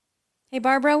Hey,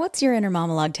 Barbara, what's your inner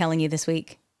monologue telling you this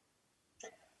week?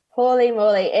 Holy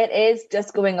moly, it is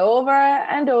just going over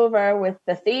and over with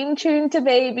the theme tune to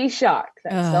Baby Shark.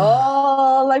 That's Ugh.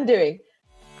 all I'm doing.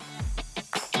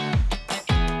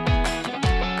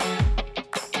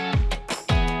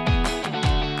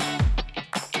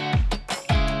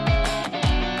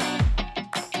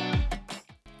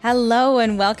 Hello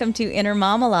and welcome to Inner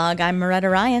Monologue. I'm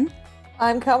Moretta Ryan.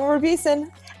 I'm Kamala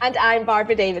Beeson. And I'm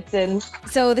Barbara Davidson.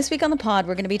 So this week on the pod,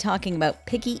 we're going to be talking about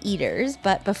picky eaters.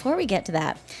 But before we get to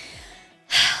that,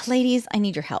 ladies, I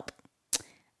need your help.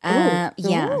 Yeah.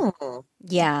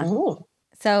 Ooh.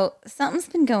 So something's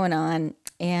been going on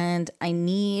and I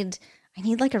need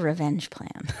like a revenge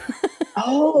plan.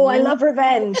 Oh, I love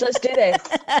revenge. Let's do this.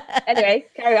 Anyway,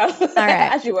 carry on. All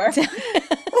right. As you were.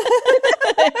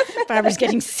 Barbara's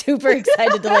getting super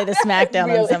excited to lay the smack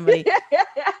down on somebody.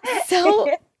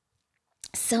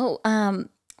 So,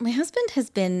 my husband has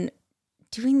been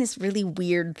doing this really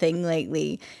weird thing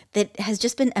lately that has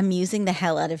just been amusing the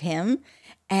hell out of him,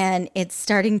 and it's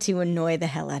starting to annoy the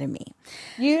hell out of me.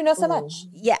 You not so much.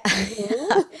 Yeah.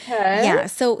 Okay. Yeah.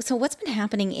 So what's been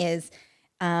happening is,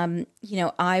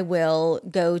 I will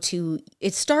go to,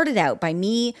 it started out by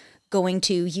me going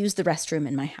to use the restroom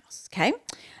in my house. Okay.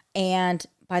 And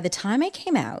by the time I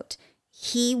came out,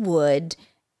 he would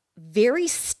very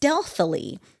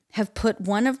stealthily have put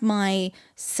one of my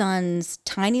son's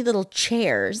tiny little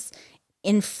chairs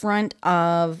in front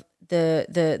of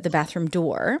the bathroom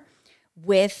door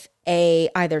with a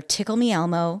either Tickle Me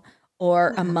Elmo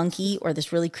or a monkey or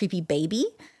this really creepy baby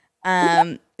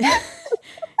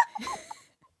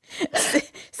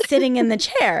sitting in the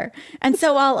chair. And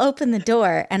so I'll open the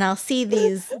door and I'll see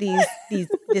this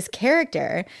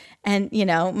character, and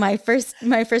my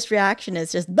first reaction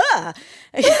is just bah.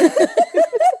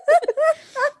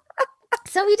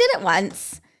 So he did it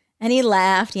once and he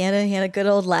laughed. He had a good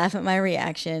old laugh at my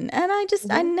reaction, and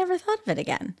I never thought of it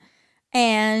again.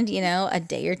 And a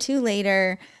day or two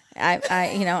later,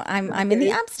 I'm in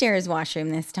the upstairs washroom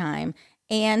this time,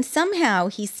 and somehow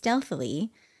he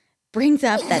stealthily brings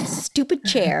up that stupid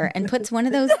chair and puts one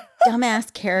of those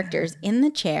dumbass characters in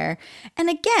the chair. And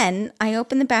again, I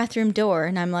open the bathroom door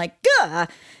and I'm like, gah!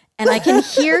 And I can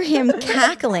hear him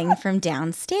cackling from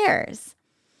downstairs.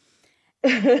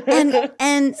 And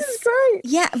Great.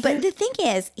 yeah, but the thing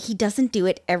is, he doesn't do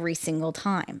it every single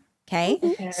time. Okay.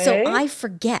 So I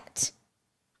forget.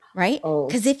 Right? Oh.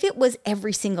 Because if it was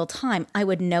every single time, I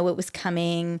would know it was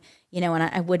coming, and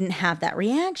I wouldn't have that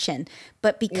reaction.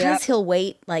 But because he'll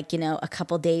wait a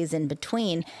couple days in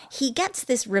between, he gets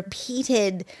this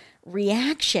repeated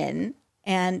reaction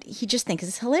and he just thinks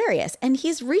it's hilarious. And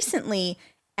he's recently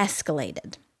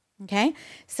escalated. Okay.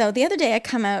 So the other day I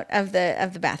come out of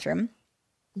the bathroom,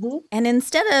 and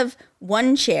instead of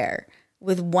one chair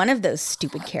with one of those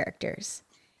stupid characters,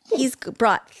 he's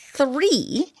brought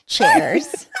 3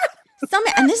 chairs.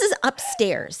 And this is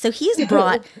upstairs. So he's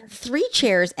brought 3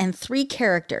 chairs and 3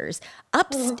 characters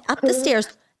up the stairs,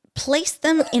 placed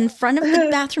them in front of the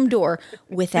bathroom door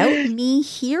without me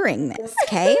hearing this.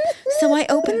 Okay. So I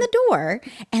open the door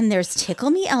and there's Tickle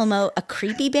Me Elmo, a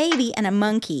creepy baby, and a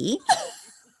monkey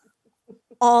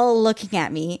all looking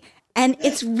at me. And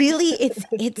it's really,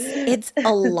 it's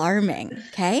alarming.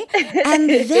 Okay. And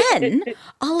then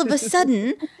all of a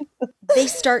sudden, they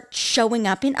start showing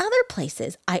up in other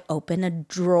places. I open a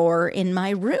drawer in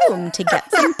my room to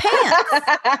get some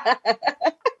pants.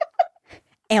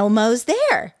 Elmo's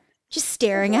there, just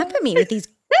staring up at me with these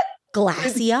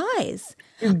glassy eyes.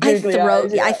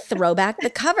 I throw back the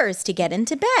covers to get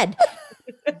into bed.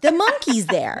 The monkey's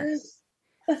there.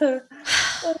 Oh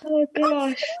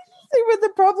gosh. See what the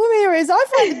problem here is. I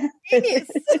find it genius.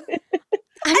 And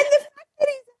the fact that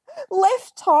he's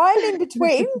left time in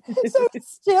between, so it's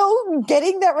still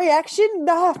getting that reaction.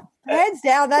 No, hands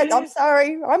down. I'm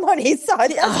sorry. I'm on his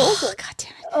side. That's awesome. God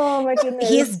damn it. Oh my goodness.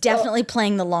 He is definitely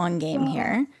playing the long game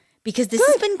here, because this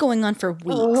has been going on for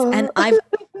weeks,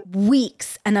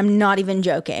 and I'm not even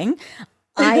joking.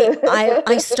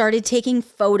 I started taking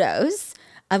photos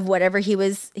of whatever he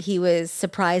was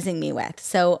surprising me with.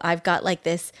 So I've got like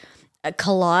this a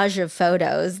collage of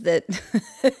photos that.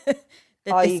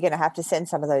 You're going to have to send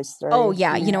some of those through. Oh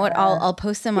yeah, you know what? I'll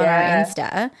post them on our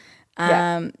Insta.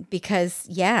 Because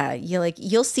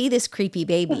you'll see this creepy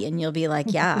baby and you'll be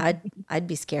like, yeah, I'd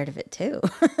be scared of it too.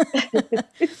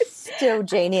 Still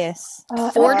genius.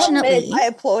 Fortunately, I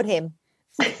applaud him.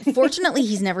 Fortunately,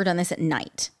 he's never done this at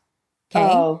night. Okay.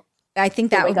 Oh. I think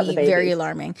that Wake would up the be very babies.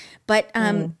 alarming. But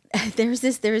there was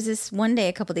this one day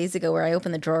a couple days ago where I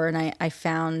opened the drawer and I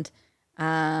found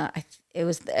it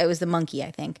was the monkey,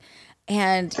 I think.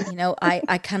 And, you know,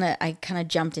 I kind of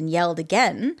jumped and yelled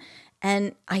again.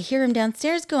 And I hear him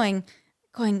downstairs going,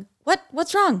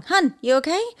 what's wrong? Hun, you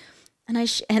okay? And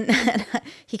and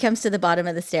he comes to the bottom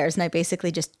of the stairs, and I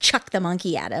basically just chuck the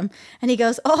monkey at him. And he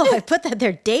goes, "Oh, I put that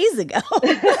there days ago."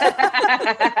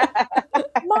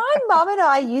 My mum and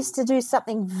I used to do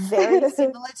something very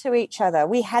similar to each other.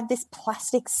 We had this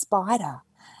plastic spider,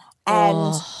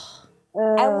 and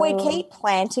we keep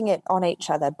planting it on each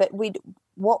other. But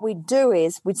what we'd do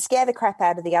is we'd scare the crap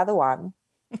out of the other one,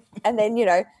 and then, you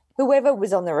know, whoever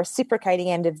was on the reciprocating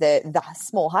end of the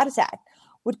small heart attack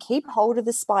would keep hold of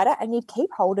the spider, and you'd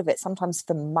keep hold of it sometimes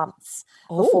for months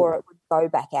before it would go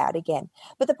back out again.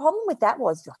 But the problem with that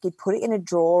was, like, you'd put it in a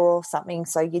drawer or something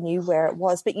so you knew where it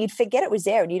was, but you'd forget it was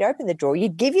there, and you'd open the drawer,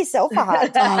 you'd give yourself a heart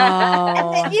attack,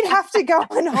 and then you'd have to go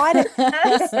and hide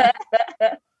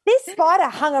it. This spider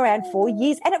hung around for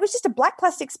years, and it was just a black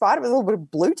plastic spider with a little bit of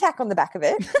blue tack on the back of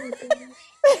it.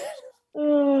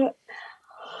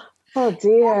 Oh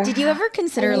dear. Did you ever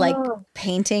consider like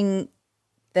painting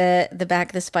the back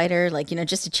of the spider, like, you know,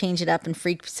 just to change it up and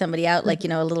freak somebody out, like, you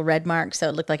know, a little red mark so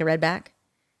it looked like a red back?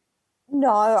 No,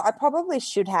 I probably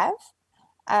should have.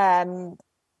 No.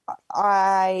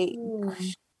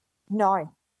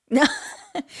 No.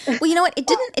 Well, you know what?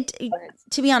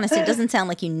 To be honest, it doesn't sound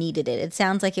like you needed it. It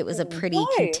sounds like it was a pretty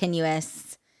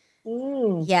continuous,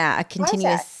 a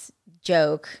continuous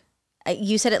joke.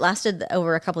 You said it lasted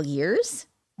over a couple years?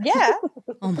 Yeah.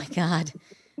 Oh my God.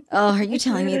 Oh, are you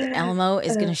telling me that Elmo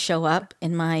is going to show up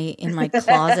in my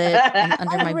closet and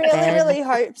under my bed? I really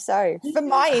hope so, for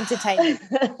my entertainment.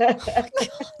 Oh my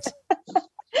God.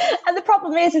 And the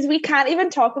problem is we can't even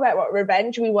talk about what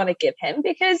revenge we want to give him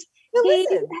because he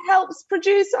helps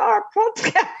produce our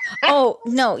podcast. Oh,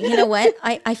 no. You know what?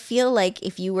 I feel like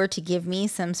if you were to give me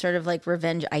some sort of like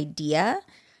revenge idea,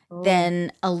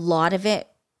 then a lot of it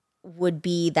would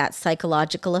be that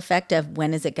psychological effect of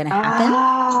when is it going to happen?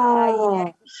 Yeah,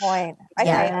 good point. Okay,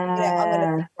 Yeah.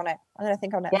 I'm going to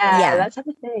think on it. Yeah, that's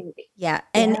the thing. Yeah.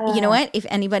 And you know what? If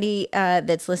anybody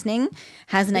that's listening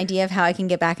has an idea of how I can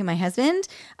get back at my husband,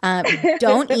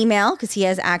 don't email because he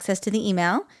has access to the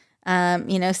email.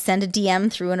 You know, send a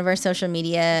DM through one of our social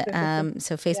media.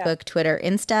 So Facebook, Twitter,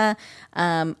 Insta.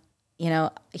 You know,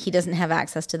 he doesn't have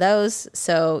access to those.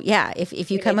 So yeah,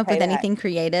 if you come up with anything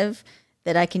creative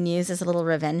that I can use as a little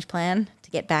revenge plan to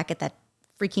get back at that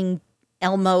freaking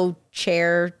Elmo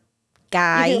chair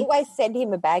guy. You can always send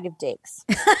him a bag of dicks.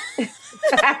 But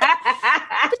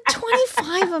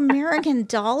 25 American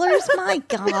dollars? My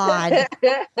God.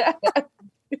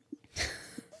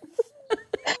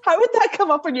 How would that come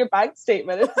up on your bank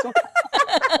statement?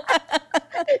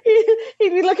 He'd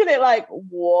be looking at it like,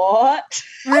 what?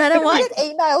 I don't want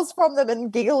get emails from them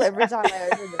and giggle every time I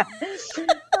open them.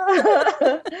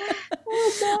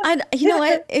 you know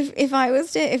what? If I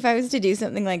was to do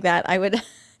something like that, I would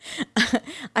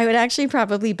actually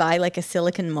probably buy like a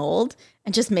silicone mold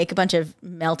and just make a bunch of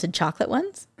melted chocolate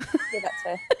ones. Yeah, that's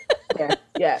fair.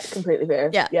 Yeah, completely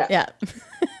fair. Yeah.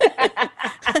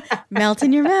 Melt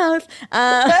in your mouth.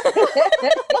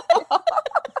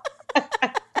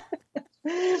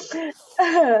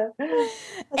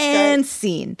 And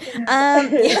scene.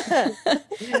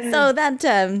 So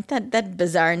that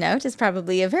bizarre note is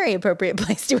probably a very appropriate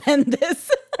place to end this.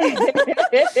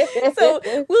 So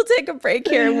we'll take a break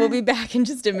here and we'll be back in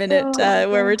just a minute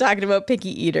where we're talking about picky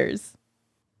eaters.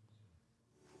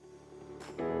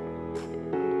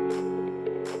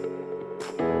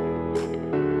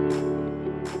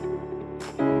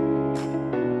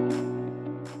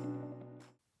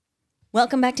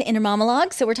 Welcome back to Inner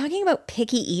Monologue. So we're talking about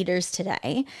picky eaters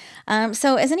today.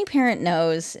 So as any parent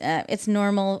knows, it's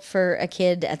normal for a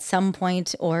kid at some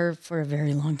point or for a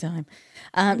very long time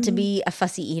to be a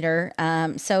fussy eater.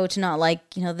 So to not like,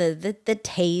 you know, the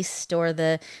taste or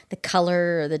the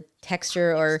color or the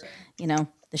texture or, you know,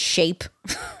 the shape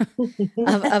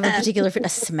of a particular food, a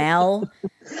smell.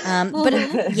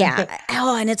 But yeah.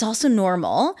 Oh, and it's also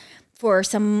normal for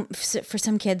some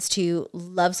kids to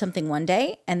love something one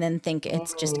day and then think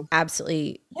it's just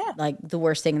absolutely like the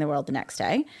worst thing in the world the next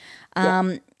day.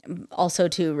 Also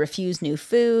to refuse new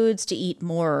foods, to eat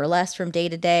more or less from day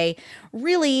to day.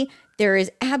 Really, there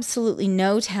is absolutely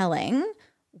no telling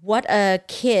what a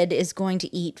kid is going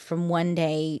to eat from one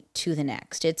day to the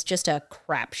next. It's just a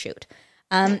crapshoot.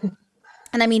 And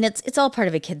I mean, it's all part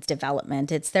of a kid's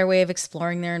development. It's their way of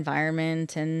exploring their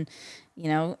environment and, you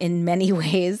know, in many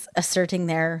ways asserting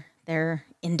their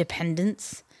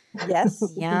independence. Yes.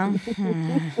 Yeah.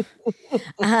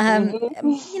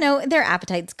 You know, their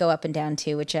appetites go up and down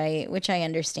too, which I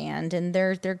understand, and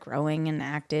they're growing and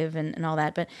active and all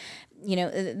that. But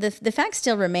the fact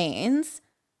still remains,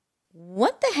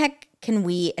 what the heck can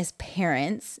we as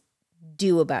parents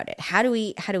do about it? How do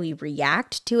we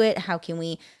react to it? How can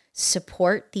we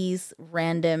support these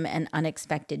random and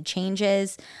unexpected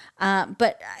changes?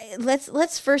 But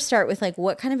let's first start with like,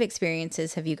 what kind of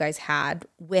experiences have you guys had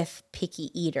with picky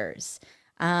eaters?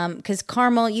 Because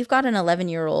Carmel, you've got an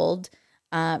 11-year-old.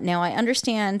 Now I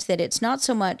understand that it's not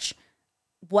so much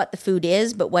what the food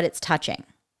is, but what it's touching.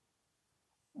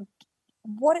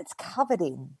 What it's covered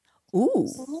in.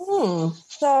 Ooh.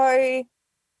 So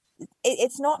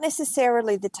it's not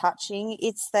necessarily the touching.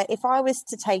 It's that if I was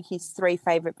to take his 3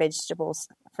 favorite vegetables,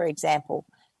 for example,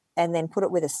 and then put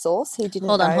it with a sauce, he didn't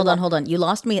Hold on. You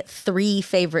lost me at 3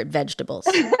 favorite vegetables.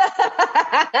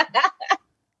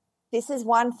 This is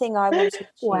one thing I will teach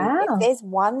you. Wow. If there's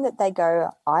one that they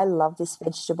go, I love this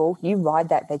vegetable, you ride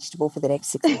that vegetable for the next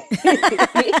 6 months.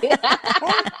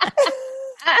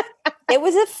 There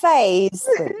was a phase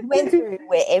that we went through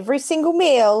where every single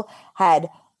meal had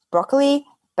broccoli,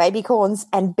 baby corns,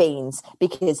 and beans,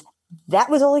 because that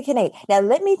was all he can eat. Now,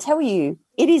 let me tell you,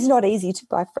 it is not easy to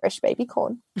buy fresh baby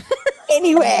corn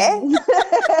anywhere.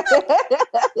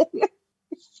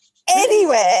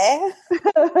 Anywhere.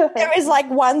 There is like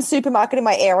one supermarket in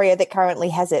my area that currently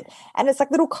has it, and it's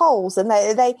like little Coles, and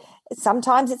they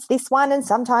sometimes it's this one and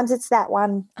sometimes it's that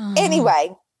one.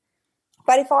 Anyway,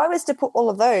 but if I was to put all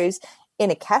of those in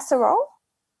a casserole,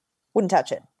 wouldn't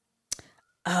touch it.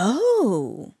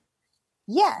 Oh.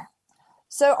 Yeah.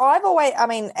 So I've always, I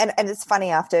mean, and it's funny,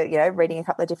 after, reading a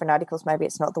couple of different articles, maybe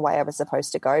it's not the way I was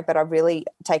supposed to go, but I've really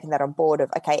taken that on board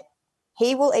of, okay,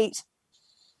 he will eat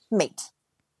meat.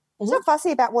 He's not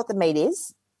fussy about what the meat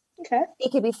is. Okay.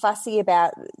 He could be fussy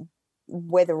about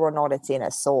whether or not it's in a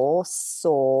sauce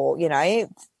or,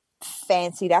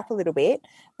 fancied up a little bit,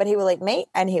 but he will eat meat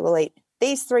and he will eat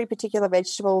these 3 particular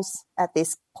vegetables at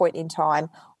this point in time,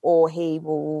 or he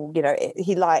will,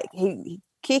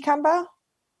 cucumber,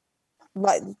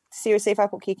 like seriously, if I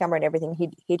put cucumber and everything,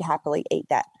 he'd happily eat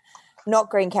that. Not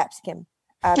green capsicum.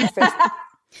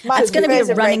 That's going to be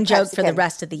a running joke for the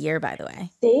rest of the year, by the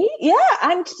way. See? Yeah,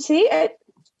 and see it.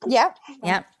 Yeah.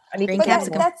 Yeah. Green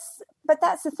capsicum. But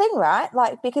that's the thing, right?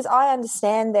 Like, because I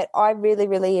understand that I really,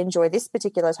 really enjoy this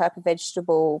particular type of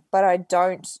vegetable, but I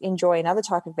don't enjoy another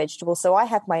type of vegetable. So I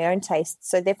have my own taste.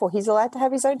 So therefore he's allowed to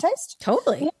have his own taste.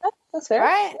 Totally. Yeah, that's fair.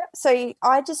 Right? Yeah. So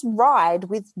I just ride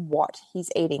with what he's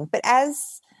eating. But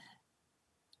as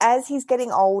he's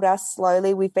getting older,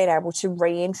 slowly we've been able to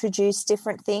reintroduce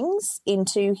different things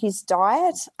into his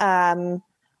diet.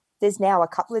 There's now a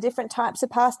couple of different types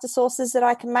of pasta sauces that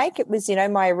I can make. It was,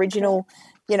 my original,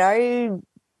 Nonna's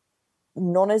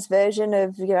version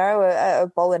of,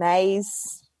 a bolognese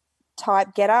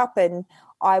type get up. And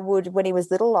I would, when he was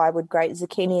little, I would grate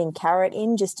zucchini and carrot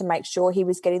in just to make sure he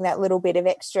was getting that little bit of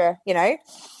extra,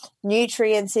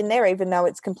 nutrients in there, even though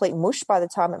it's complete mush by the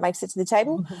time it makes it to the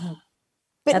table.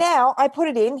 But now I put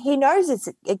it in. He knows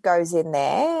it goes in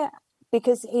there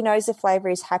because he knows the flavour.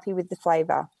 He's happy with the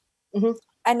flavour. Mm-hmm.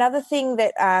 Another thing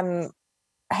that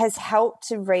has helped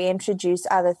to reintroduce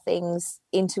other things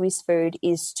into his food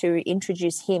is to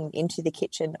introduce him into the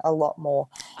kitchen a lot more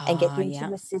and get him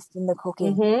to assist in the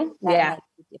cooking. Mm-hmm. That makes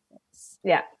a difference.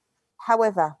 Yeah.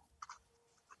 However,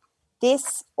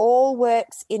 this all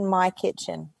works in my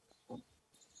kitchen.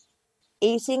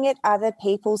 Eating at other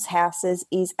people's houses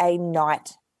is a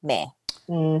nightmare.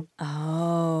 Mm.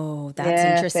 Oh, that's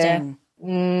interesting.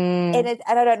 Mm. And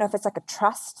I don't know if it's like a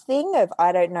trust thing of,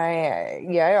 I don't know,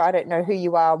 I don't know who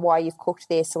you are, why you've cooked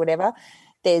this or whatever.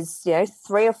 There's,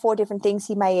 3 or 4 different things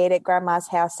he may eat at grandma's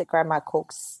house that grandma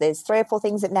cooks. There's 3 or 4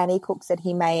 things that nanny cooks that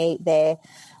he may eat there.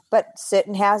 But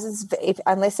certain houses,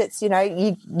 unless it's,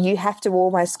 you have to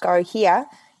almost go, here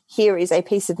is a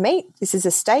piece of meat. This is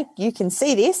a steak. You can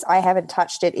see this. I haven't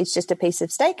touched it. It's just a piece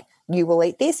of steak. You will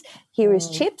eat this. Here is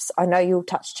chips. I know you'll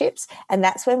touch chips. And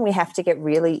that's when we have to get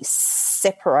really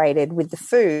separated with the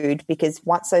food, because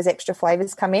once those extra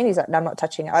flavors come in, he's like, no, I'm not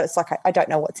touching it. It's like, I don't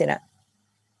know what's in it.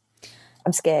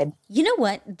 I'm scared. You know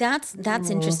what? That's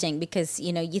interesting because,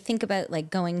 you think about like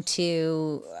going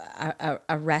to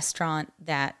a restaurant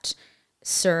that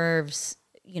serves,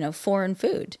 foreign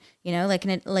food, you go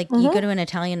to an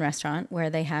Italian restaurant where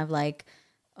they have like,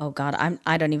 oh God,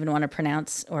 I don't even want to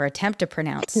pronounce or attempt to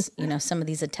pronounce, some of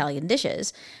these Italian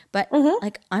dishes, but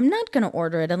like, I'm not going to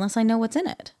order it unless I know what's in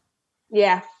it.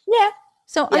 Yeah. Yeah.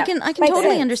 So I can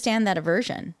totally understand that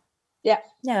aversion. Yeah.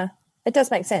 Yeah. It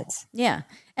does make sense. Yeah.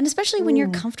 And especially when you're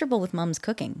comfortable with mom's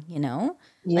cooking, Yeah,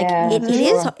 like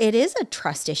it is a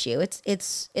trust issue.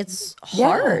 It's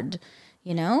hard,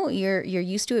 you're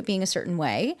used to it being a certain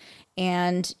way.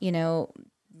 And,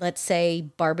 let's say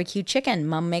barbecue chicken.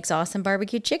 Mom makes awesome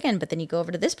barbecue chicken, but then you go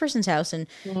over to this person's house and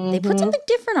they put something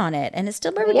different on it, and it's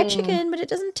still barbecue chicken, but it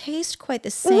doesn't taste quite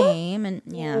the same. And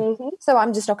So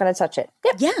I'm just not going to touch it.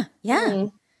 Yep.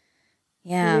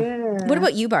 Yeah. What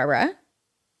about you, Barbara?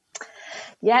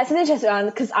 Yeah, it's an interesting one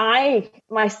because I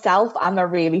myself am a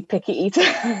really picky eater,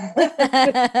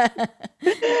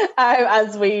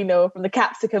 as we know from the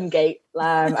Capsicum Gate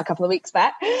a couple of weeks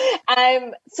back.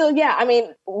 So yeah, I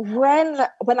mean, when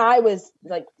I was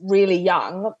like really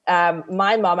young,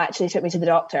 my mom actually took me to the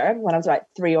doctor when I was about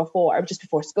 3 or 4, just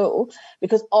before school,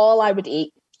 because all I would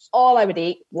eat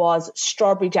was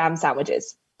strawberry jam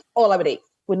sandwiches. All I would eat.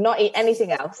 Would not eat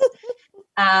anything else.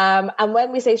 And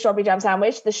when we say strawberry jam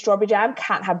sandwich, the strawberry jam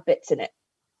can't have bits in it.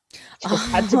 It just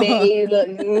had to be.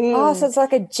 Oh, so it's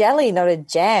like a jelly, not a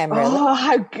jam, really. Oh,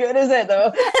 how good is it,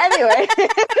 though? Anyway.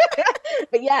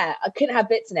 But yeah, I couldn't have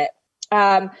bits in it.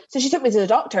 So she took me to the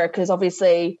doctor because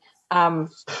obviously I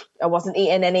wasn't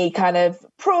eating any kind of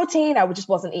protein. I just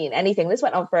wasn't eating anything. This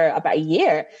went on for about a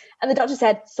year. And the doctor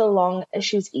said, so long as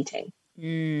she's eating. So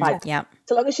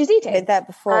long as she's eating. Did that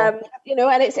before. And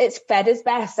it's fed is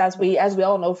best, as we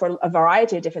all know, for a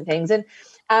variety of different things. And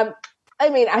I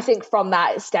mean, I think from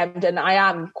that it stemmed, and I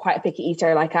am quite a picky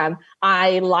eater. Like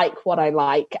I like what I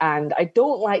like, and I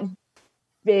don't like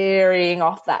varying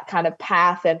off that kind of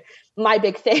path. And my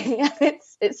big thing,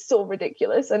 it's so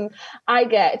ridiculous, and I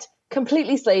get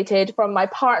completely slated from my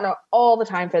partner all the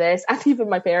time for this, and even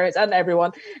my parents and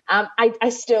everyone. I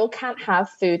still can't have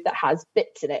food that has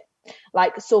bits in it.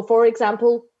 Like, so for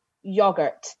example,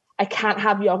 yogurt. I can't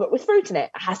have yogurt with fruit in it.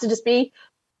 It has to just be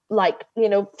like,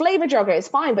 flavored yogurt is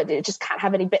fine, but it just can't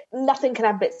have any nothing can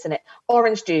have bits in it.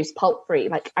 Orange juice, pulp free.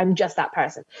 Like, I'm just that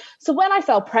person. So when I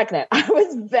fell pregnant, I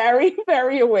was very,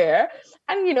 very aware.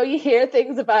 And, you hear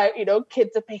things about,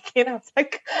 kids are picky. And I was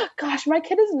like, gosh, my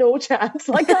kid has no chance.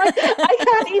 Like, I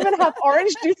can't even have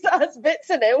orange juice that has bits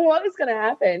in it. What is going to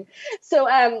happen? So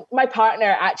my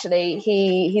partner, actually,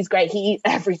 he's great. He eats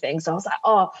everything. So I was like,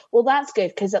 oh, well, that's good.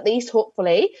 Because at least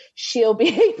hopefully she'll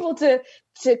be able to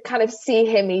kind of see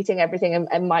him eating everything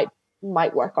and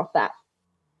might work off that.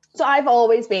 So I've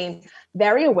always been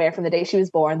very aware from the day she was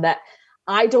born that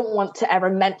I don't want to ever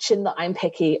mention that I'm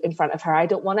picky in front of her. I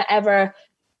don't want to ever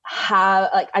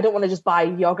I don't want to just buy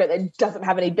yogurt that doesn't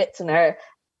have any bits in her.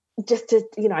 I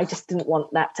just didn't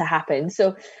want that to happen.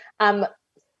 So, and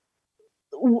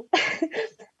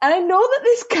I know that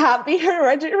this can't be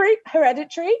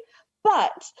hereditary,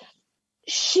 but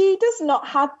she does not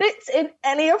have bits in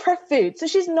any of her food. So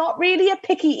she's not really a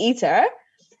picky eater.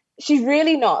 She's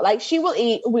really not. Like, she will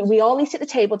eat, we all eat at the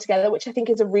table together, which I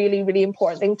think is a really, really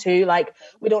important thing too. Like,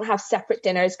 we don't have separate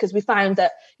dinners, because we found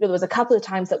that, there was a couple of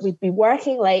times that we'd be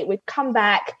working late, we'd come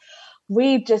back,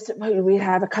 we'd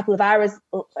have a couple of hours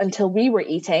until we were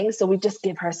eating. So we'd just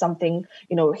give her something,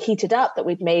 heated up that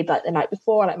we'd made like the night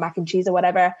before, like mac and cheese or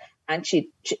whatever. And she'd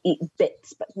eat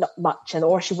bits, but not much,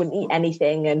 or she wouldn't eat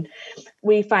anything. And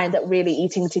we find that really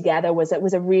eating together was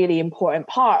a really important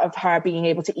part of her being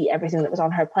able to eat everything that was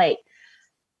on her plate.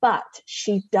 But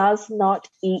she does not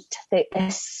eat thick.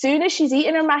 As soon as she's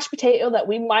eaten her mashed potato that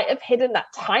we might have hidden that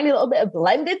tiny little bit of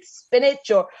blended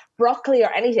spinach or broccoli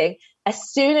or anything,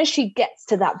 as soon as she gets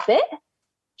to that bit,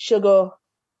 she'll go,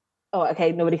 oh,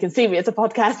 okay, nobody can see me, it's a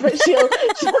podcast, but she'll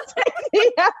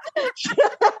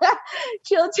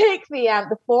take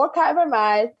the fork out of her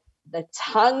mouth, the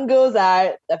tongue goes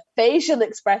out, the facial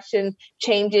expression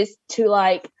changes to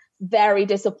like very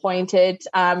disappointed,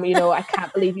 I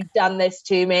can't believe you've done this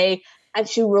to me, and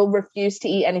she will refuse to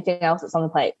eat anything else that's on the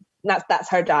plate. And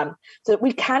that's her done. So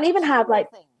we can't even have like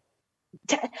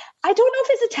I don't know if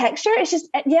it's a texture. It's just,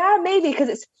 maybe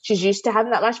because she's used to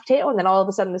having that mashed potato, and then all of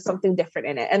a sudden there's something different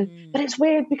in it. But it's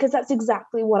weird because that's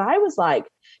exactly what I was like.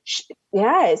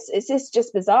 It's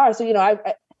just bizarre. So I'm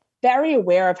very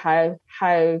aware of how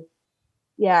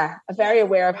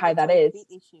that is.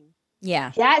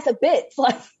 Yeah, it's a bit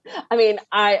like, I mean,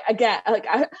 I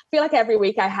feel like every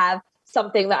week I have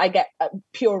something that I get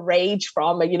pure rage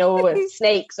from,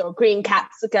 snakes or green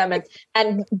capsicum,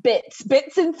 and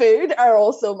bits in food are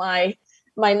also my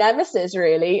nemesis,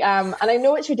 really. And I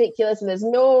know it's ridiculous, and there's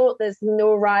no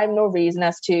rhyme, no reason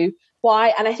as to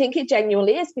why. And I think it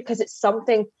genuinely is because it's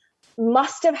something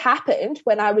must have happened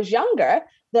when I was younger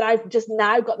that I've just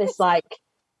now got this like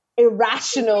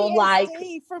irrational, like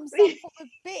from some sort of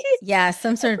bit.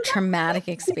 Some sort of traumatic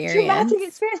experience.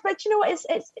 But you know what?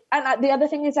 It's and the other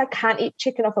thing is I can't eat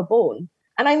chicken off a bone,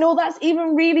 and I know that's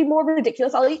even really more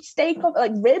ridiculous. I'll eat steak off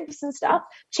like ribs and stuff,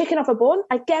 chicken off a bone.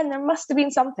 Again, there must have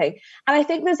been something, and I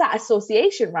think there's that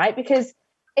association, right? Because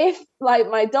if like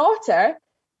my daughter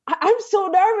I'm so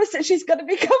nervous that she's going to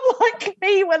become like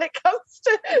me when it comes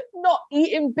to not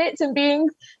eating bits and being,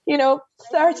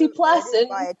 30 plus. And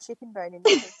by a chicken bone in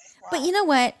But you know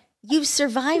what? You've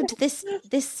survived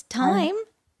this time.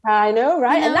 I know,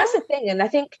 right? You know? And that's the thing. And I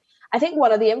think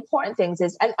one of the important things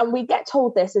is, and we get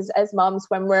told this as moms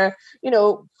when we're,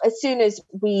 as soon as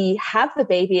we have the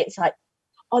baby, it's like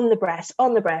on the breast,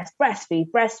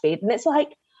 breastfeed. And it's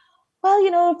like,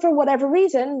 well, for whatever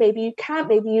reason, maybe you can't,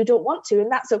 maybe you don't want to,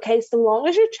 and that's okay, so long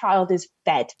as your child is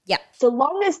fed. Yeah. So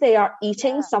long as they are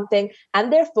eating something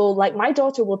and they're full. Like my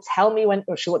daughter will tell me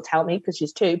or she won't tell me because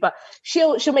she's 2, but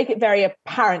she'll make it very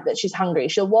apparent that she's hungry.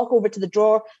 She'll walk over to the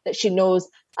drawer that she knows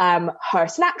her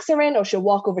snacks are in, or she'll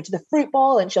walk over to the fruit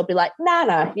bowl and she'll be like,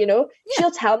 Nana, she'll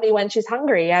tell me when she's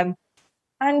hungry. And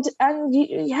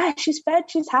she's fed,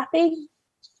 she's happy.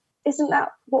 Isn't that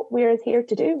what we're here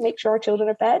to do? Make sure our children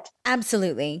are fed?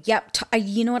 Absolutely. Yep.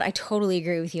 You know what? I totally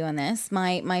agree with you on this.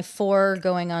 My 4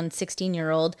 going on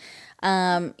 16-year-old,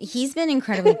 he's been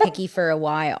incredibly picky for a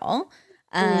while.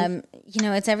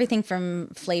 It's everything from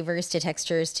flavors to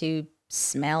textures to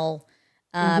smell.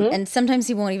 And sometimes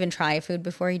he won't even try food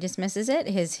before he dismisses it.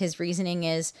 His reasoning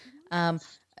is, I'll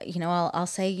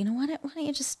say, why don't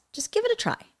you just give it a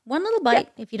try? One little bite.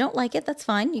 Yeah. If you don't like it, that's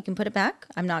fine. You can put it back.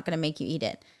 I'm not going to make you eat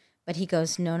it. But he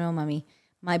goes, no, Mommy,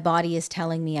 my body is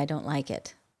telling me I don't like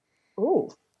it.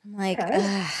 Oh, I'm like,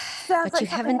 sounds but like you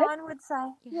haven't mine would say.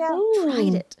 Yeah,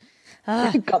 tried it.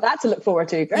 Got that to look forward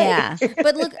to. Great. Yeah,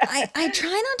 but look, I try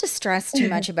not to stress too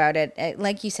much about it.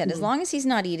 Like you said, as long as he's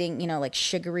not eating, like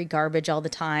sugary garbage all the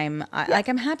time,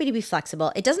 I'm happy to be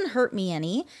flexible. It doesn't hurt me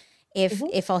any.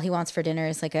 If all he wants for dinner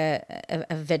is like a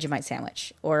Vegemite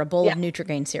sandwich or a bowl of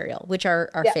Nutri-Grain cereal, which are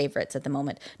our favorites at the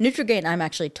moment. Nutri-Grain, I'm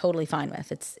actually totally fine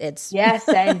with. It's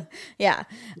same. Yeah.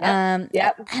 And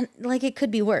like it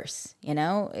could be worse,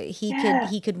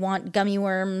 he could want gummy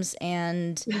worms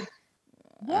and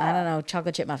I don't know,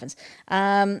 chocolate chip muffins.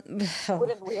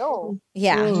 Wouldn't we all?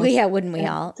 Yeah, wouldn't we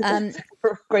all?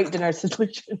 Great dinner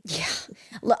solution. Yeah.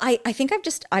 Look, I think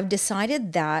I've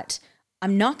decided that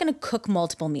I'm not going to cook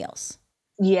multiple meals.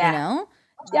 Yeah.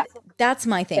 Yeah. That's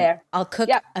my thing. Fair. I'll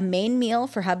cook a main meal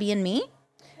for hubby and me.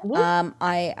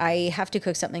 I have to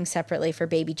cook something separately for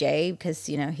baby Jay because,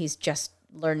 he's just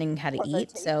learning how to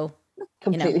eat. So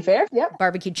completely fair. Yeah.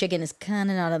 Barbecue chicken is kind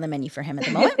of not on the menu for him at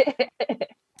the moment.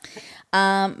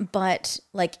 But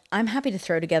like, I'm happy to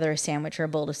throw together a sandwich or a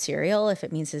bowl of cereal if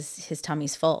it means his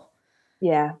tummy's full.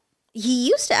 Yeah. He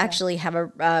used to actually have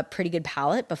a pretty good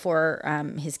palate before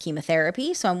his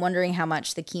chemotherapy. So I'm wondering how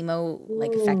much the chemo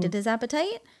affected his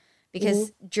appetite.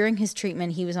 Because during his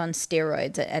treatment, he was on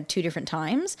steroids at 2 different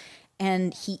times.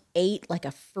 And he ate like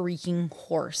a freaking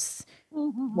horse.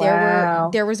 Wow.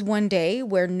 There was one day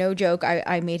where, no joke,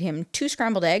 I made him 2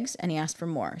 scrambled eggs and he asked for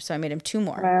more. So I made him 2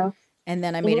 more. Wow. And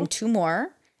then I made him 2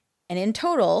 more. And in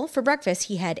total, for breakfast,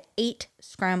 he had 8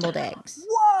 scrambled eggs.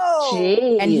 Whoa!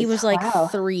 Jeez, and he was like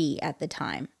 3 at the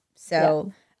time.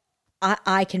 So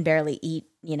I can barely eat,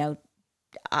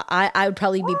 I would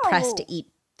probably be pressed to eat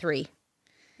 3.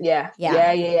 Yeah.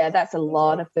 That's a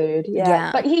lot of food.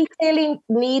 Yeah. But he clearly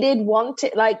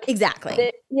wanted, like.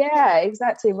 Exactly.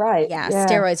 Exactly right. Yeah.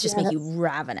 Steroids just make you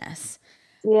ravenous.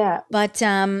 Yeah. But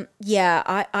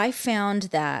I found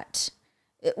that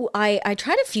I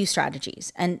tried a few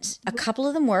strategies and a couple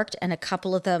of them worked and a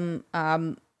couple of them,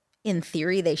 in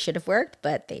theory, they should have worked,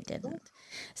 but they didn't.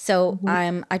 So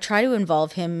I try to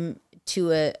involve him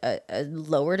to a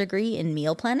lower degree in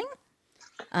meal planning.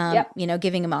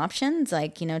 Giving him options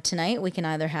like, tonight we can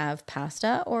either have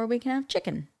pasta or we can have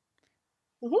chicken.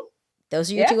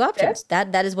 Those are your 2 options.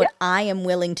 That is what I am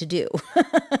willing to do.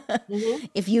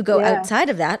 If you go outside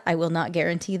of that, I will not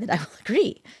guarantee that I will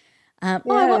agree. I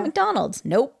want McDonald's.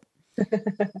 Nope.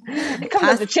 It comes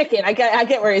with the chicken. I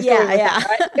get where he's going with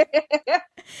that,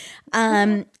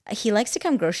 right? He likes to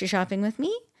come grocery shopping with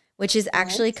me, which is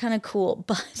actually kind of cool.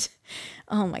 But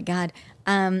oh my God,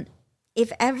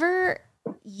 if ever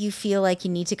you feel like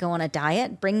you need to go on a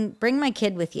diet, bring my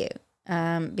kid with you,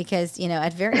 because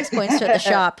at various points throughout the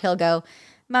shop he'll go,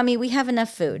 "Mommy, we have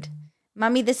enough food.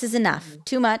 Mommy, this is enough.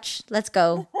 Too much. Let's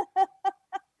go."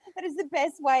 That is the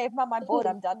best way. If Mum, I'm bored,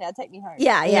 I'm done now. Take me home.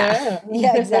 Yeah,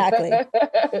 exactly.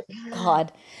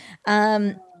 God.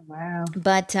 Wow.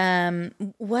 But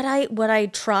what I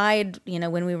tried,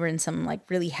 when we were in some like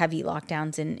really heavy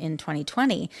lockdowns in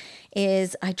 2020,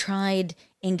 is I tried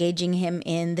engaging him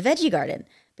in the veggie garden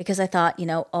because I thought,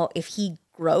 if he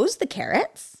grows the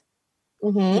carrots,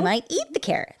 he might eat the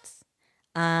carrots.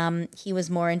 He was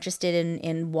more interested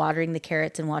in watering the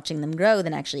carrots and watching them grow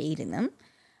than actually eating them.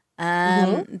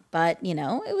 But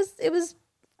it was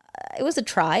it was a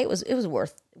try. It was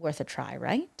worth a try,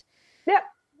 right? Yep.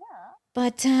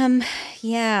 But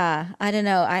yeah, I don't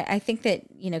know. I think that,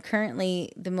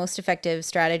 currently the most effective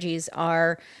strategies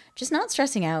are just not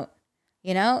stressing out.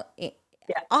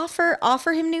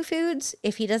 Offer him new foods.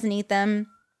 If he doesn't eat them,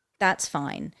 that's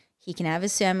fine. He can have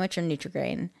his sandwich or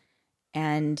Nutri-Grain.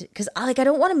 And because I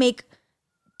don't want to make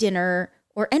dinner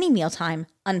or any mealtime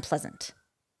unpleasant,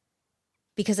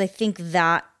 because I think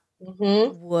that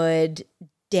would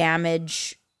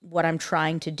damage what I'm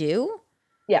trying to do.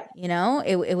 Yeah.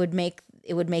 It would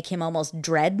make him almost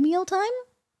dread mealtime,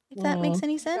 if that makes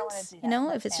any sense.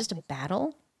 If it's just a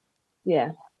battle.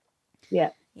 Yeah. Yeah.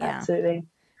 Absolutely.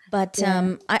 But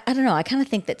I don't know. I kind of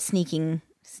think that sneaking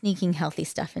healthy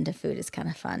stuff into food is kind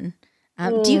of fun.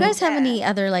 Do you guys have any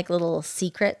other little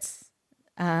secrets,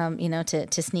 to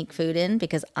sneak food in?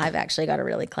 Because I've actually got a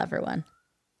really clever one.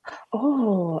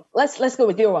 Oh, let's go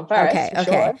with your one first. Okay.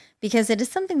 Sure. Because it is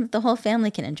something that the whole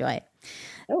family can enjoy.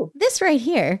 Oh. This right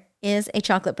here is a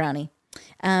chocolate brownie.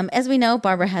 As we know,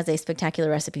 Barbara has a spectacular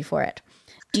recipe for it.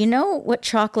 Do you know what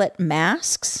chocolate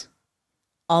masks?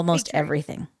 Almost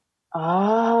everything.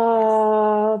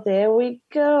 Oh, there we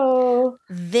go.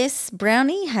 This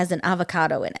brownie has an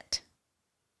avocado in it.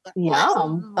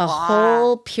 Yum. A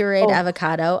whole pureed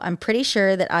avocado. I'm pretty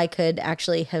sure that I could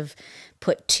actually have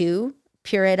put 2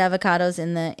 pureed avocados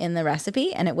in the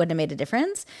recipe and it wouldn't have made a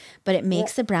difference. But it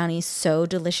makes the brownie so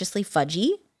deliciously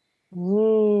fudgy.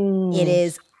 It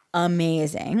is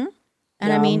amazing.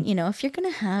 And I mean, if you're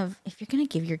gonna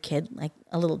give your kid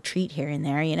a little treat here and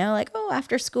there,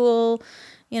 after school,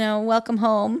 welcome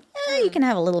home, you can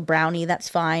have a little brownie, that's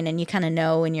fine. And you kind of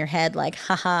know in your head,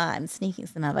 haha, I'm sneaking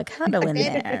some avocado in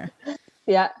there.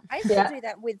 Yeah. I used to do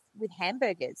that with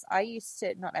hamburgers. I used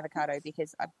to, not avocado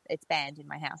because it's banned in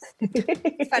my house.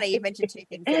 It's funny, you mentioned 2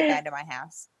 things that are banned in my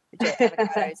house, which are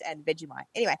avocados and Vegemite.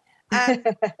 Anyway,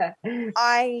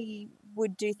 I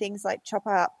would do things like chop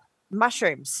up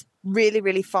mushrooms really,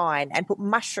 really fine and put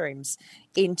mushrooms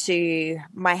into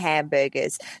my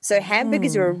hamburgers. So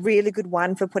hamburgers are a really good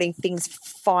one for putting things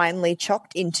finely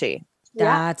chopped into.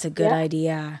 That's a good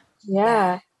idea.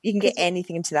 Yeah. You can get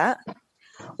anything into that.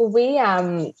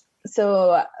 Well,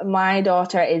 so my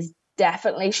daughter is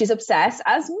she's obsessed,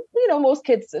 as most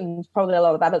kids and probably a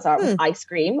lot of adults are, with ice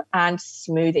cream and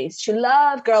smoothies.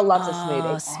 Girl loves a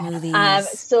smoothie. Smoothies.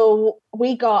 So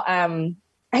we got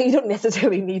you don't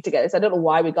necessarily need to get this. I don't know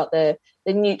why we got the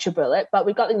NutriBullet, but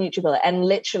we got the NutriBullet, and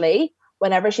literally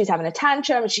whenever she's having a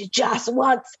tantrum, she just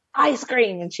wants ice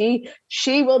cream, and she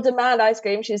will demand ice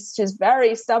cream. She's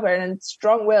very stubborn and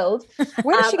strong-willed.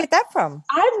 Where did she get that from?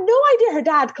 I have no idea. Her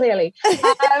dad, clearly.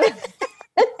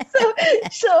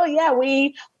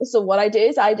 So what I do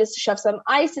is I just shove some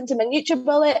ice into my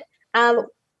NutriBullet,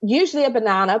 usually a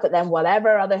banana, but then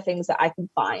whatever other things that I can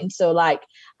find. So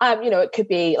it could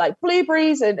be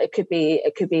blueberries, and it could be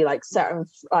certain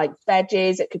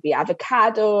veggies. It could be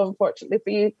avocado, unfortunately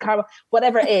for you, Carmel,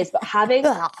 whatever it is, but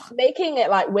making it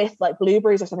with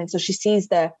blueberries or something. So she sees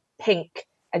the pink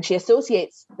and she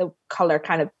associates the color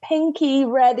kind of pinky,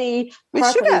 reddy,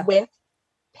 purpley with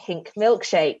pink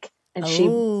milkshake. And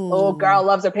girl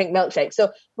loves her pink milkshake.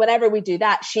 So whenever we do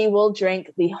that, she will drink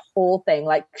the whole thing.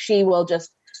 She will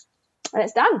just, and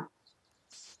it's done.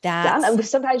 Done. And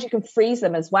sometimes you can freeze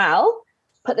them as well,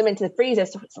 put them into the freezer.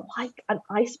 So it's like an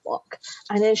ice block.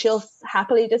 And then she'll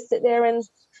happily just sit there, and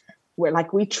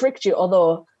we tricked you.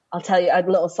 Although I'll tell you a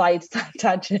little side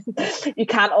tangent. You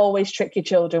can't always trick your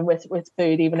children with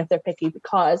food, even if they're picky,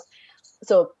 because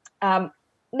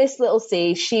Miss Little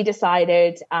C, she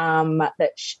decided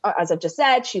that, as I've just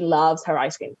said, she loves her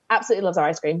ice cream. Absolutely loves her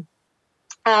ice cream.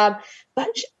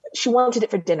 But she wanted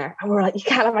it for dinner. And we were like, you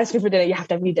can't have ice cream for dinner. You have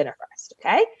to have your dinner first,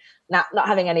 okay? Not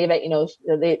having any of it,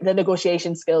 the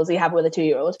negotiation skills you have with a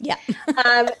 2-year-old. Yeah.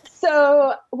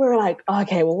 So we were like,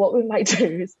 okay, well, what we might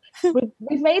do is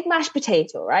we've made mashed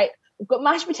potato, right? We've got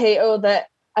mashed potato that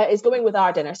is going with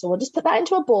our dinner. So we'll just put that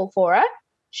into a bowl for her.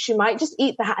 She might just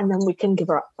eat that, and then we can give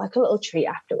her a little treat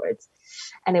afterwards.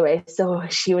 Anyway, so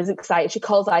she was excited. She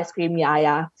calls ice cream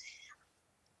Yaya.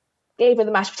 Gave her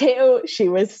the mashed potato. She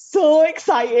was so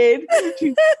excited.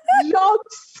 She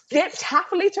skipped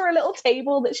happily to her little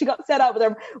table that she got set up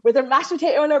with her mashed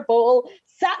potato in her bowl,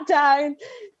 sat down.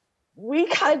 We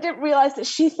kind of didn't realize that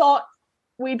she thought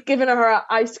we'd given her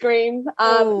ice cream.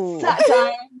 Sat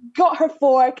down, got her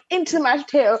fork into the mashed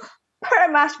potato, put her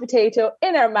mashed potato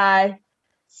in her mouth,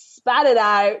 spat it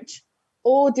out.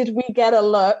 Oh, did we get a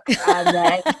look? And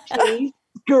then she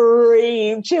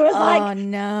screamed. She was like, "Oh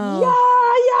no, yeah."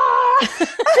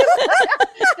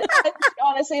 She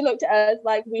honestly looked at us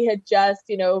like we had just,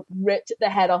 ripped the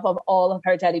head off of all of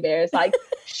her teddy bears. Like,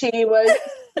 she was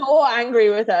so angry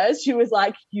with us. She was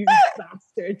like, "You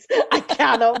bastards. I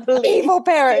cannot believe Evil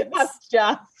parents. you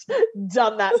have just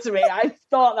done that to me. I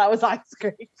thought that was ice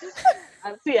cream."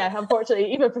 So yeah,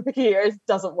 unfortunately, even for picky eaters,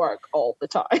 doesn't work all the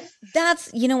time.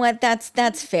 You know what?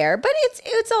 That's fair, but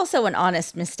it's also an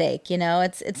honest mistake.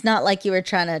 It's not like you were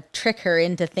trying to trick her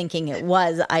into thinking it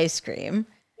was ice cream.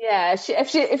 Yeah,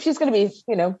 if she's going to be,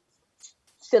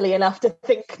 silly enough to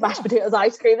think mashed potatoes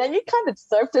ice cream, then you kind of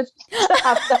deserve to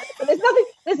have that. But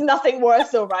there's nothing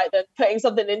worse, though, right, than putting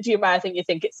something into your mouth and you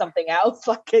think it's something else.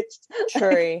 Like, it's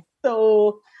True.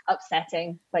 so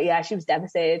upsetting. But yeah, she was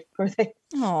devastated. Poor thing.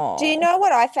 Aww. Do you know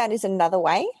what I found is another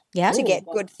way Yeah. to get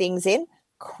good things in?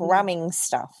 Crumbing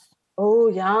stuff. Oh,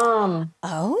 yum.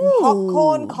 Oh.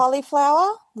 Popcorn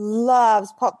cauliflower.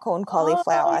 Loves popcorn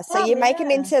cauliflower. So you make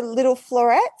them into little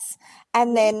florets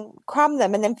and then crumb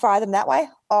them and then fry them that way.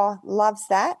 Oh, loves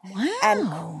that. Wow.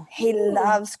 And he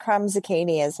loves crumb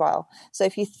zucchini as well. So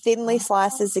if you thinly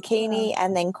slice the zucchini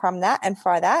and then crumb that and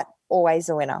fry that, always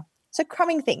a winner. So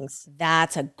crumbing things.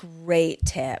 That's a great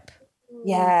tip.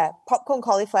 Yeah. Popcorn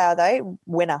cauliflower, though,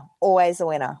 winner. Always a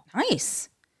winner. Nice.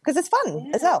 Because it's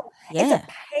fun as well. Yeah. It's a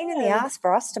pain in the ass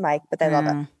for us to make, but they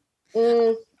love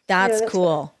it. That's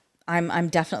cool. I'm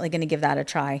definitely going to give that a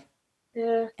try.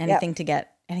 Yeah. Anything to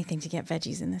get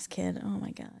veggies in this kid. Oh my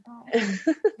God.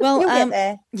 Well, You'll get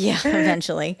there. yeah,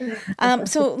 eventually.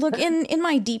 So look, in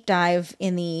my deep dive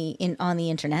on the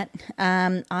internet,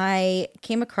 I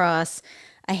came across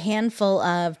a handful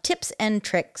of tips and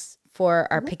tricks for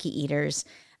our picky eaters,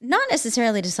 not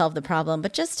necessarily to solve the problem,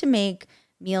 but just to make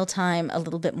mealtime a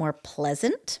little bit more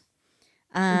pleasant.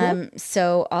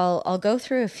 So I'll go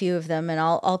through a few of them and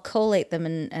I'll collate them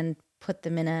and put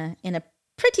them in a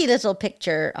pretty little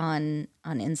picture on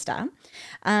Insta.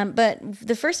 But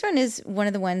the first one is one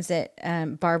of the ones that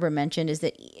Barbara mentioned, is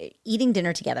that eating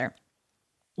dinner together.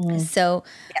 So,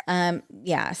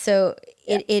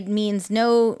 it means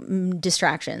no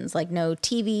distractions, like no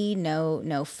TV,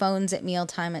 no phones at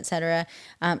mealtime, etc.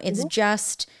 It's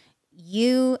just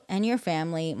you and your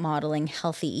family modeling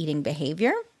healthy eating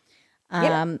behavior.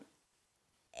 And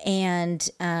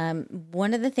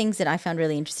one of the things that I found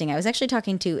really interesting, I was actually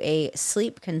talking to a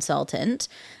sleep consultant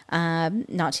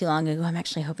not too long ago. I'm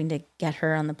actually hoping to get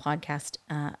her on the podcast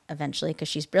eventually because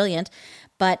she's brilliant.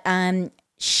 But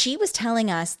she was telling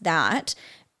us that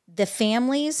the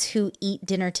families who eat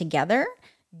dinner together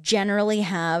generally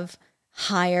have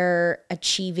higher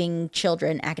achieving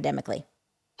children academically.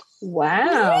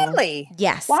 Wow. Really?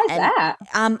 Yes. Why is that?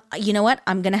 You know what?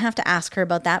 I'm going to have to ask her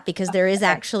about that because there's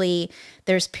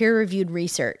peer-reviewed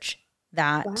research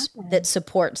that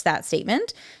supports that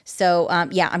statement. So, I'm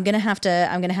going to have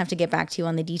to get back to you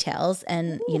on the details,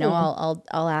 and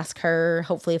I'll ask her,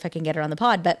 hopefully, if I can get her on the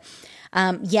pod. But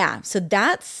so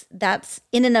that's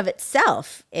in and of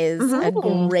itself is a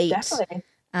great Definitely.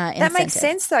 That makes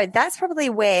sense, though. That's probably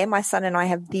where my son and I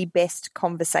have the best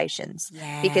conversations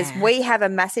because we have a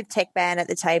massive tech ban at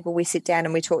the table. We sit down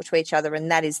and we talk to each other, and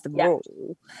that is the rule.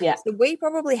 Yeah. So we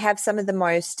probably have some of the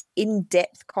most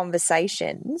in-depth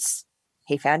conversations.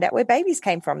 He found out where babies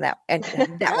came from that way.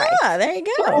 There you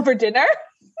go. Over dinner?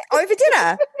 Over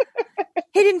dinner.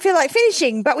 He didn't feel like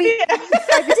finishing, but we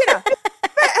over dinner.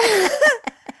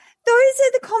 Those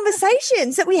are the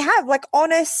conversations that we have, like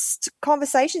honest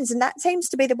conversations, and that seems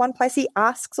to be the one place he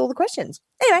asks all the questions.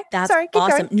 Anyway, that's keep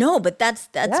awesome. going. No, but that's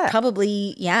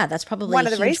probably one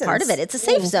of a the huge part of it. It's a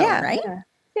safe zone, right? Yeah.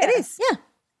 It is.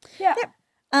 Yeah.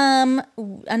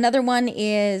 Another one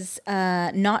is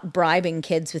not bribing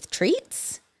kids with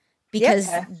treats, because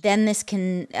then this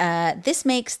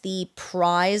makes the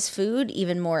prize food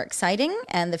even more exciting,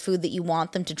 and the food that you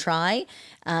want them to try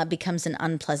becomes an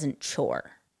unpleasant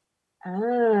chore.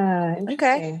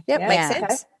 Okay. Yep, makes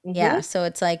sense. Yeah, so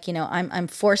it's like, I'm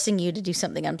forcing you to do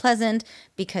something unpleasant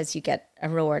because you get a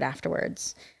reward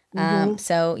afterwards.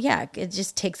 It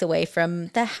just takes away from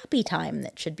the happy time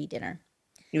that should be dinner.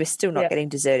 You are still not getting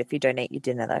dessert if you don't eat your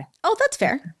dinner, though. Oh, that's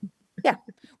fair. Yeah.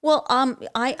 Well,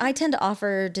 I tend to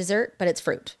offer dessert, but it's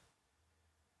fruit.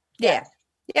 Yeah.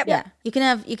 Yep. Yeah. You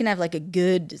can have like a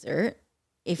good dessert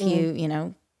if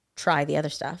you try the other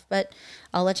stuff, but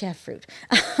I'll let you have fruit.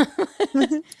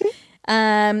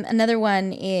 Another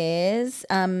one is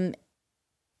I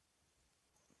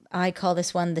call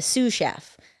this one the sous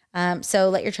chef. So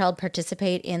let your child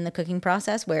participate in the cooking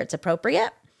process where it's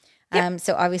appropriate.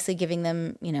 So obviously giving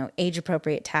them, age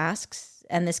appropriate tasks.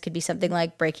 And this could be something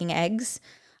like breaking eggs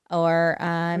or,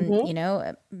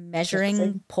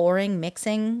 measuring, pouring,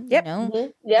 mixing,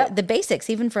 the basics,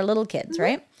 even for little kids,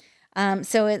 right?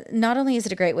 So not only is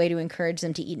it a great way to encourage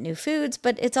them to eat new foods,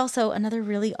 but it's also another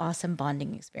really awesome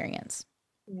bonding experience.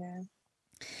 Yeah.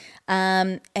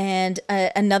 And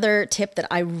another tip that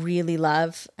I really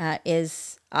love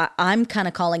is I'm kind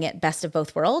of calling it best of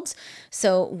both worlds.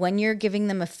 So when you're giving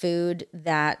them a food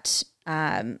that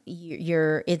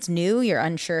it's new, you're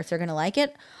unsure if they're going to like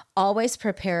it, always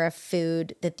prepare a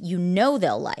food that you know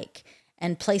they'll like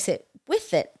and place it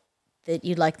with it that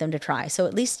you'd like them to try. So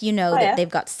at least you know that they've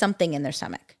got something in their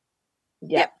stomach.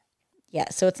 Yeah. Yeah.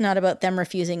 So it's not about them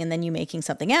refusing and then you making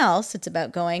something else. It's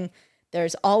about going,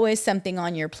 there's always something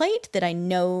on your plate that I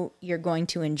know you're going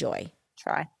to enjoy.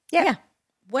 Try. Yeah.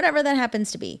 Whatever that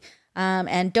happens to be.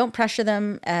 And don't pressure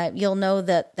them. You'll know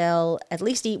that they'll at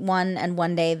least eat one, and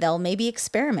one day they'll maybe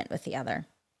experiment with the other.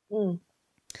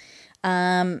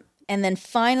 And then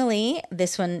finally,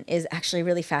 this one is actually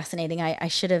really fascinating. I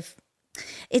should have,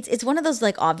 it's one of those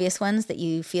like obvious ones that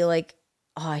you feel like,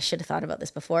 oh, I should have thought about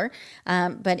this before.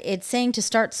 But it's saying to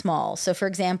start small. So for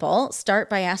example, start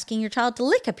by asking your child to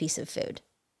lick a piece of food.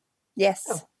 Yes.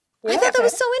 Oh. I thought that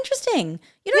was so interesting.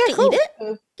 You don't have to eat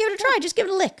it. Give it a try. Just give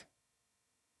it a lick.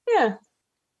 Yeah.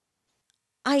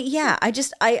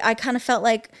 I kind of felt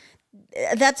like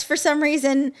that's for some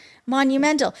reason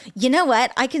monumental. You know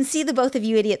what? I can see the both of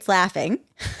you idiots laughing.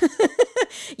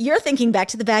 You're thinking back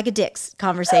to the bag of dicks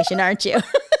conversation, aren't you?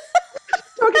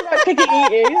 Talking about picky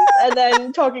eating and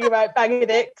then talking about bag of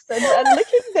dicks and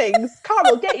licking things.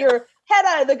 Carmel, get your head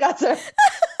out of the gutter.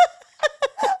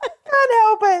 Can't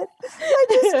help it. I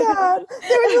just can't.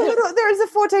 There is a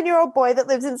 14-year-old boy that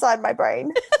lives inside my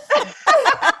brain.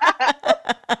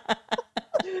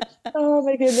 Oh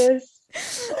my goodness.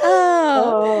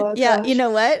 Oh yeah. Gosh. You know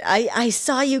what? I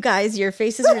saw you guys. Your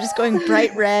faces were just going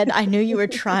bright red. I knew you were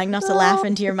trying not to laugh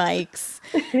into your mics.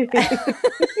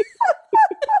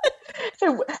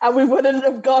 And we would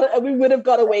have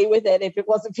got away with it if it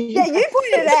wasn't for you. Yeah, you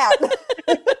pointed it out.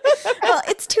 Well,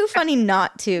 it's too funny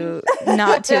not to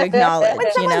acknowledge.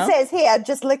 When someone says, "Here,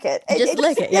 just lick it," just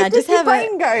lick it. Yeah, just have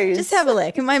brain goes. Just have a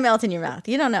lick. It might melt in your mouth.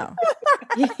 You don't know.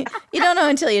 You don't know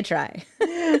until you try.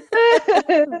 You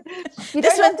don't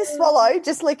have to swallow.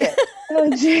 Just lick it.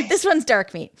 This one's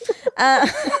dark meat.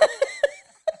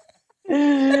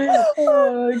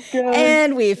 Oh god!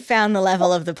 And we've found the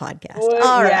level of the podcast. Well,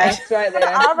 all right, yes, right there.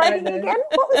 R rating again?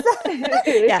 What was that?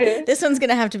 Yeah, this one's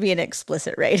gonna have to be an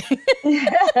explicit rating. Do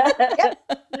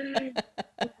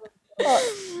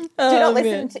not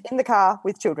listen in the car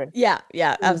with children. Yeah,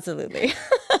 absolutely.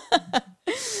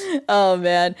 Oh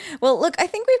man. Well, look, I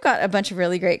think we've got a bunch of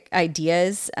really great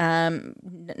ideas,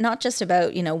 not just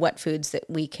about, what foods that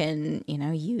we can,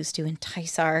 use to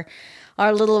entice our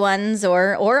little ones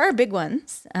or our big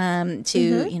ones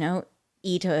to,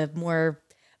 eat a more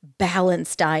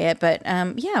balanced diet. But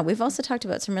we've also talked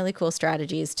about some really cool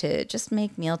strategies to just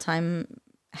make mealtime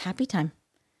happy time.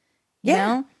 You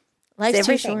know? Life's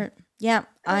too short. Yeah.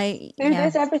 Food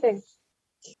is everything.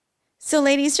 So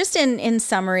ladies, just in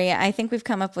summary, I think we've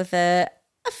come up with a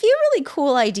few really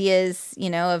cool ideas,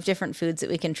 of different foods that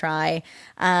we can try,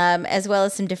 as well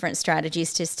as some different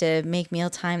strategies just to make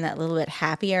mealtime that little bit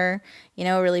happier,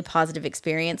 a really positive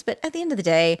experience. But at the end of the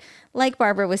day, like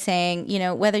Barbara was saying,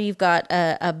 whether you've got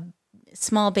a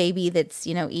small baby that's,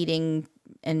 eating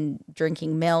and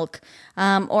drinking milk,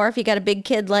 or if you got a big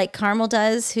kid like Carmel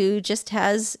does who just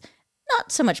has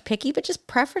not so much picky, but just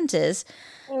preferences,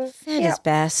 fed is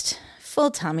best. Full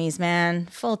tummies, man.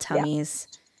 Full tummies.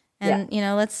 And,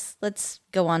 let's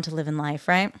go on to living life,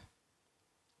 right?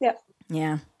 Yep.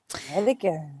 Yeah. Let it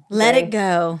go. Let it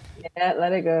go. Yeah,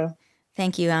 let it go.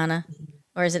 Thank you, Anna.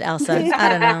 Or is it Elsa? I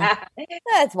don't know.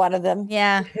 That's one of them.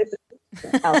 Yeah.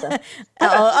 Elsa.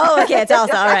 Okay. It's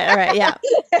Elsa. All right. Yeah.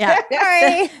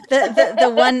 Sorry.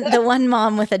 The one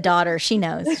mom with a daughter. She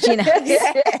knows.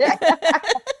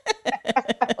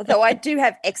 Although I do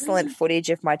have excellent footage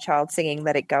of my child singing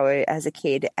Let It Go as a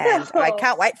kid, and I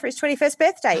can't wait for his 21st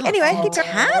birthday. Anyway,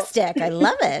 fantastic. I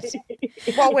love it.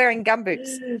 While wearing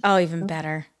gumboots. Oh, even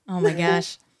better. Oh my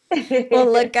gosh.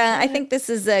 Well, look, I think this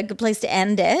is a good place to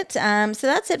end it. So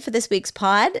that's it for this week's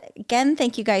pod. Again,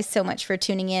 thank you guys so much for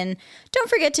tuning in. Don't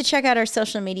forget to check out our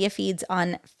social media feeds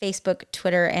on Facebook,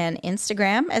 Twitter, and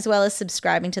Instagram, as well as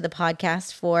subscribing to the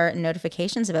podcast for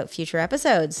notifications about future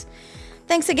episodes.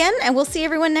 Thanks again, and we'll see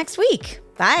everyone next week.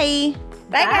 Bye.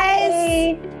 Bye,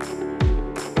 guys.